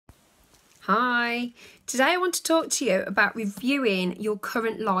Hi, today I want to talk to you about reviewing your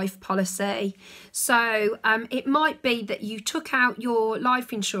current life policy. So it might be that you took out your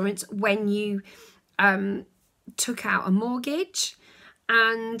life insurance when you took out a mortgage,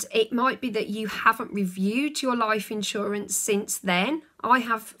 and it might be that you haven't reviewed your life insurance since then. I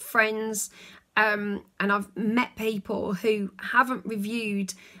have friends and I've met people who haven't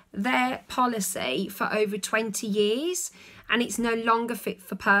reviewed their policy for over 20 years and it's no longer fit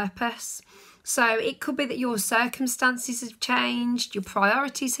for purpose. So it could be that your circumstances have changed, your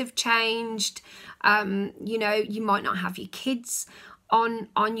priorities have changed, you might not have your kids on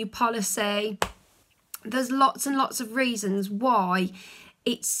your policy. There's lots and lots of reasons why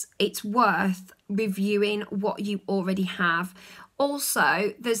it's worth reviewing what you already have.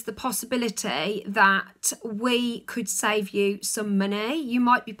 Also, there's the possibility that we could save you some money. You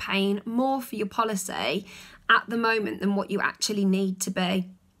might be paying more for your policy at the moment than what you actually need to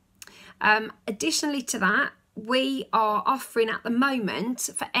be. Additionally to that, we are offering at the moment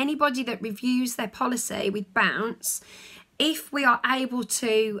for anybody that reviews their policy with Bounce, if we are able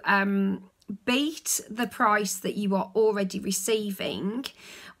to beat the price that you are already receiving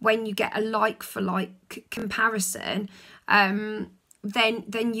when you get a like-for-like comparison,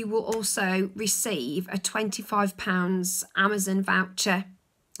 then you will also receive a £25 Amazon voucher.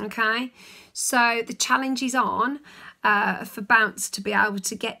 Okay, so the challenge is on for Bounce to be able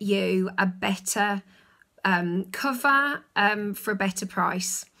to get you a better cover for a better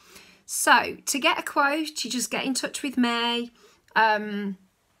price. So to get a quote, you just get in touch with me and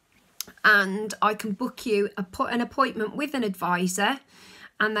I can book you an appointment with an advisor,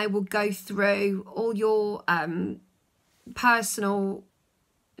 and they will go through all your personal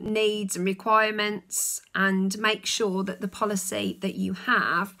needs and requirements and make sure that the policy that you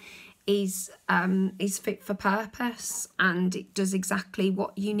have is fit for purpose and it does exactly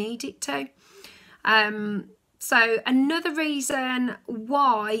what you need it to. So another reason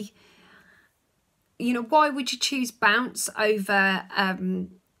why would you choose Bounce over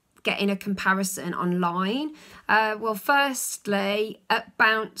getting a comparison online? Well, firstly, at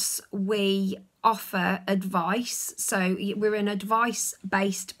Bounce we offer advice, so we're an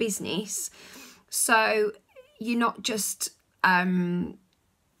advice-based business, so you're not just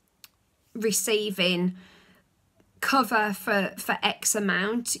receiving cover for X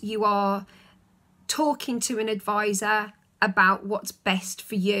amount, you are talking to an advisor about what's best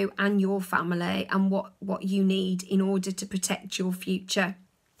for you and your family and what you need in order to protect your future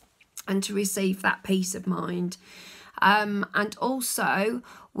and to receive that peace of mind. And also,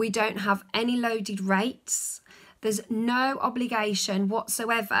 we don't have any loaded rates. There's no obligation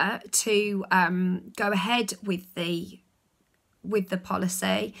whatsoever to go ahead with the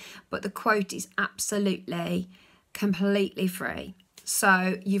policy, but the quote is absolutely, completely free.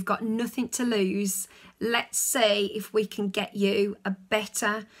 So you've got nothing to lose. Let's see if we can get you a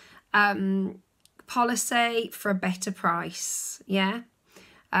better policy for a better price. Yeah.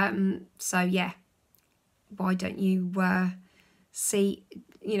 So yeah, why don't you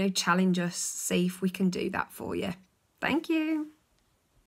challenge us, see if we can do that for you. Thank you.